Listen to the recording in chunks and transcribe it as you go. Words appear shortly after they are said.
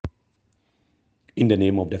In the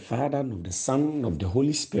name of the Father, and of the Son, and of the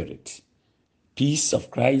Holy Spirit, peace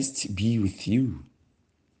of Christ be with you.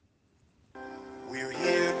 We're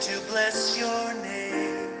here to bless your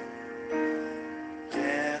name,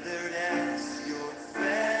 gathered as your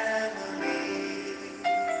family,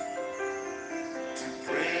 to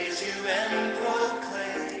praise you and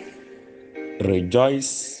proclaim.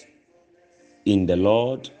 Rejoice in the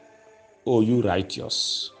Lord, O you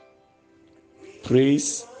righteous.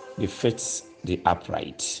 Praise befits the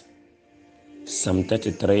upright. Psalm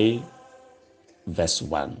 33, verse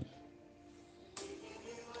 1.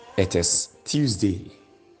 It is Tuesday.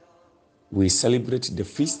 We celebrate the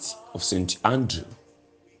feast of St. Andrew.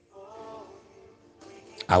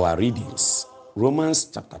 Our readings, Romans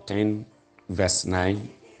chapter 10, verse 9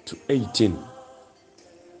 to 18.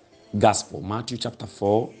 Gospel, Matthew chapter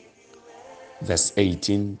 4, verse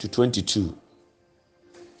 18 to 22.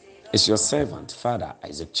 It's your servant, Father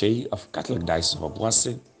Isaac Che of Catholic Diocese of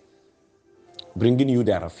Obuasi, bringing you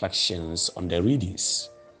the reflections on the readings.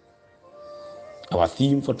 Our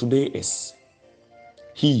theme for today is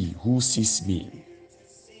He Who Sees Me.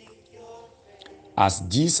 As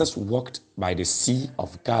Jesus walked by the Sea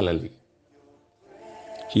of Galilee,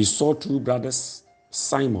 he saw two brothers,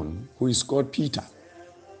 Simon, who is called Peter,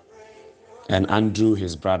 and Andrew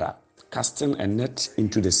his brother, casting a net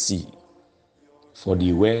into the sea, for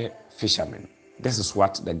they were fishermen. This is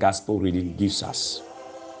what the gospel reading gives us.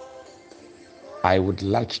 I would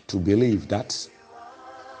like to believe that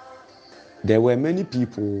there were many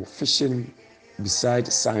people fishing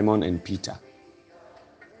beside Simon and Peter.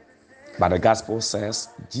 But the gospel says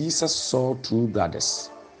Jesus saw two brothers,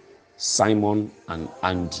 Simon and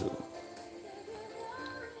Andrew.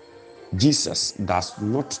 Jesus does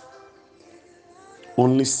not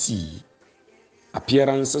only see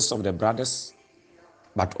appearances of the brothers,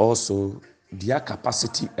 but also their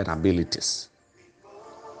capacity and abilities.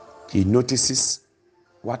 He notices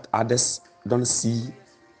what others don't see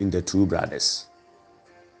in the two brothers.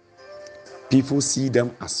 People see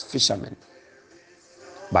them as fishermen,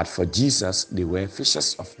 but for Jesus, they were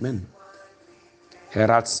fishers of men,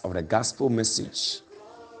 heralds of the gospel message,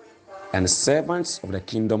 and servants of the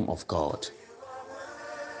kingdom of God.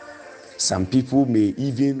 Some people may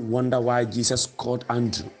even wonder why Jesus called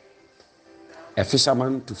Andrew, a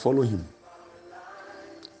fisherman, to follow him.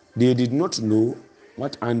 They did not know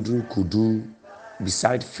what Andrew could do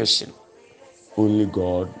beside fishing. Only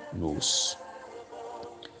God knows.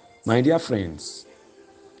 My dear friends,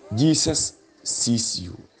 Jesus sees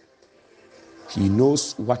you. He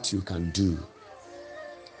knows what you can do,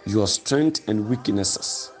 your strengths and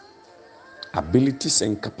weaknesses, abilities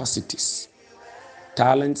and capacities,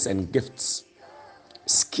 talents and gifts,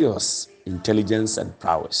 skills, intelligence and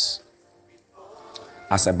prowess.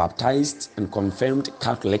 As a baptized and confirmed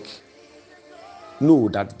Catholic, know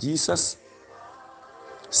that Jesus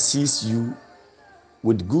sees you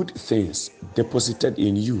with good things deposited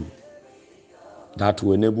in you that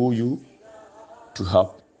will enable you to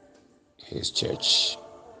help his church.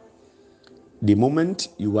 The moment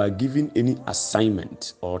you are given any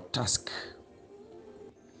assignment or task,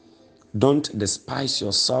 don't despise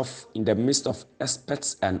yourself in the midst of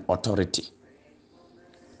experts and authority.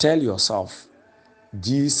 Tell yourself,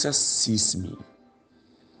 Jesus sees me.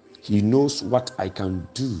 He knows what I can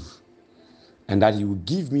do, and that he will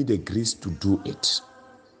give me the grace to do it.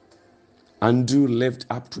 Andrew lived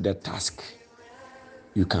up to the task.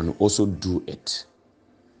 You can also do it.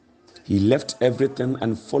 He left everything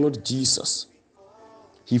and followed Jesus.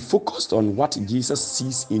 He focused on what Jesus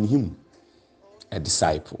sees in him, a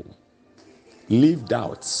disciple. Leave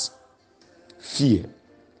doubts, fear,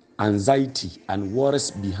 anxiety, and worries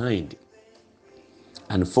behind,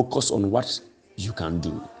 and focus on what you can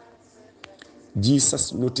do.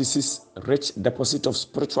 Jesus notices rich deposit of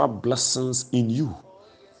spiritual blessings in you.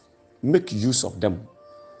 Make use of them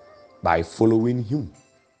by following him.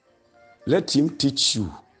 Let him teach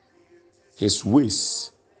you his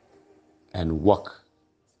ways and walk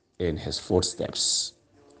in his footsteps.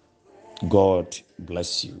 God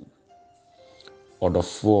bless you.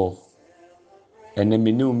 Ɔdɔfoɔ, ɛnɛ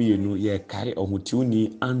me ne mmienu yɛkae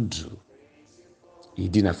ɔhotiwni Andrew.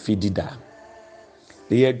 Yɛdi na fidida.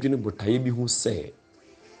 Na yɛadwene botaeɛ bi ho sɛ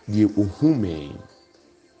deɛ ɔhu me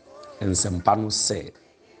nsɛmpa no sɛ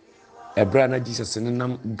ɛberɛ a na Jesus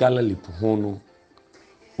nenam Galilee po ho no,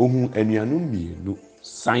 ɔhu anuanom mmienu,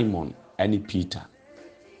 Simon ne Peter.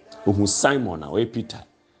 Ɔhu Simon a ɔyɛ Peter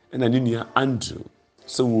ɛna ne nua Andrew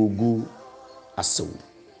sɛ wɔgu asew.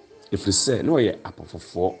 Ɛfiri sɛ na ɔyɛ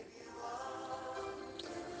apofofoɔ.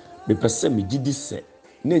 Mepɛ sɛ megye di sɛ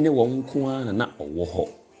na ɛnyɛ wɔn nko ara na ɔwɔ hɔ,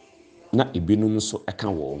 na ebinom nso ɛka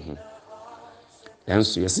wɔn ho.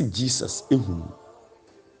 Nanso yɛse Jesus ehunu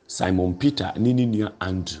Simon Peter ne ne nua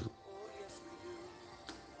Andrew.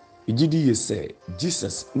 Igidi yɛ sɛ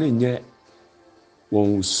Jesus na nyɛ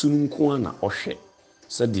wɔn sunu nko na ɔhwɛ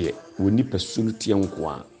sɛdeɛ wɔn nipa sunu teɛ nko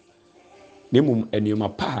a. Na mmom nneɛma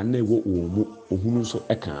pa na ɛwɔ wɔn mu ohunu nso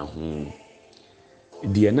ɛka ho.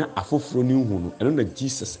 Deɛ na afoforo no hu no ɛno na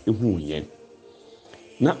Jesus ehu yɛn.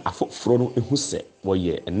 Na afoforo no ehu sɛ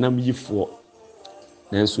wɔyɛ ɛnam yifoɔ.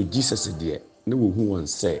 Nanso Jesus deɛ na wɔhu wɔn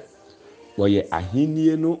sɛ wɔyɛ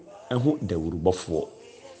ahennie no ho dawurubɔfoɔ.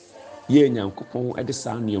 Yɛ Nyankopɔn ɛde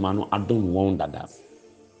saa nneɛma no adom wɔn dada.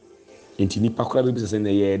 Enti nipa koraa bɛbisa sɛ na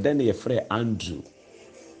yɛ da na yɛfrɛ Andrew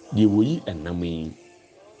deɛ wɔyi ɛnam yi.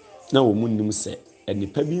 Na wɔn nim sɛ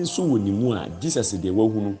nipa bi nso wɔ ne mu a Jesus deɛ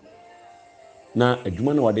wahu no na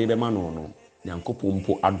adwuma na wɔde bɛma no no Nyankopɔn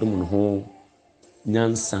mpo adom no ho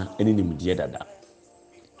nyansa ne nimdeɛ dada.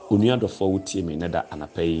 Onua dɔfo wotie me nada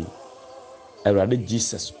anapa yi. Awurade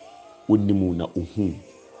Jesus wonimu na ohu.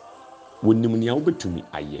 Wonim nea wobɛtumi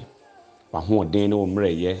ayɛ. Wahoɔden ne wo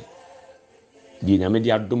mmerɛyɛ. Deɛ Nyame de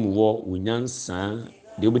adom wɔ wo nyansa,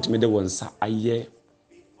 deɛ wobɛtumi de wo nsa ayɛ.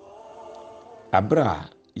 Abra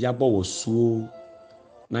yɛabɔ wɔ suo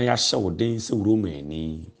na yɛahyɛ wo den sɛ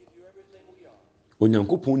Romani.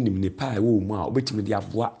 Onyankopɔn nim nipa a ɛwɔ mu a wobɛtumi de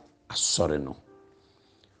aboa asɔre no.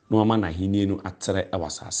 Na wama n'ahenni no atrɛ ɛwɔ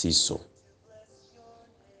asase so.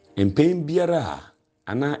 Mpɛn biara a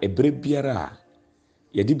ana ebere biara a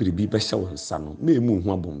yɛde biribi bɛhyɛ wo nsa no, ma emu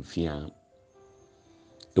ho abɔmfia.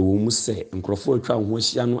 Ɛwɔ mu sɛ nkurɔfoɔ atwa wo ho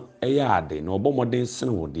ahyia no ɛyɛ ade na ɔbɔ mmɔden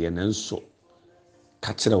sene wo deɛ nanso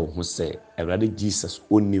ka kyerɛ wo ho sɛ Awurade Jesus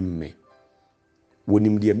onim me.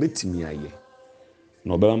 Wonim deɛ mɛtumi ayɛ.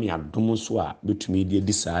 Na ɔbɛma me adom so a bɛtumi de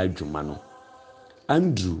adi saa adwuma no.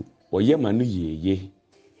 Andrew ɔyɛ ma no yeye.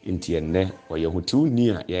 Nti ennɛ ɔyɛ hotiwni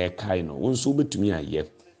a yɛkae no. Wo nso wobɛtumi ayɛ.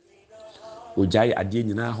 Ogyae adeɛ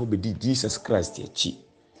nyinaa ho bɛdi Jesus Christ akyi.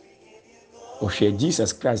 Ɔhwɛ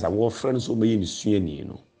Jesus Christ a wɔfrɛ no so ɔmɛyɛ ne suani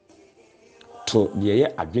no. To deɛ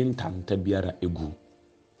yɛ adwentanta biara egu.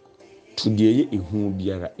 To deɛ yɛ ehu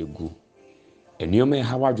biara egu. Nneɛma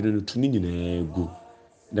ɛha wadwene no to ne nyinaa egu.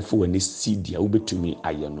 Na fa w'ani si deɛ wobɛtumi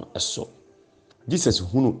ayɛ no ɛso. Jesus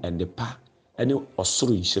hunu ɛndepa ɛne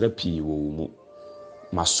ɔsoro nhyira pii wɔ wo mu.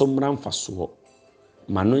 Ma so mmra mfasoɔ.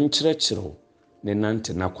 Ma no nkyerɛkyerɛw ne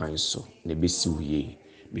nante n'akwan so na bɛsi wo yie.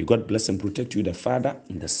 May God bless and protect you, the Father,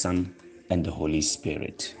 and the Son, and the Holy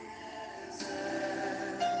Spirit.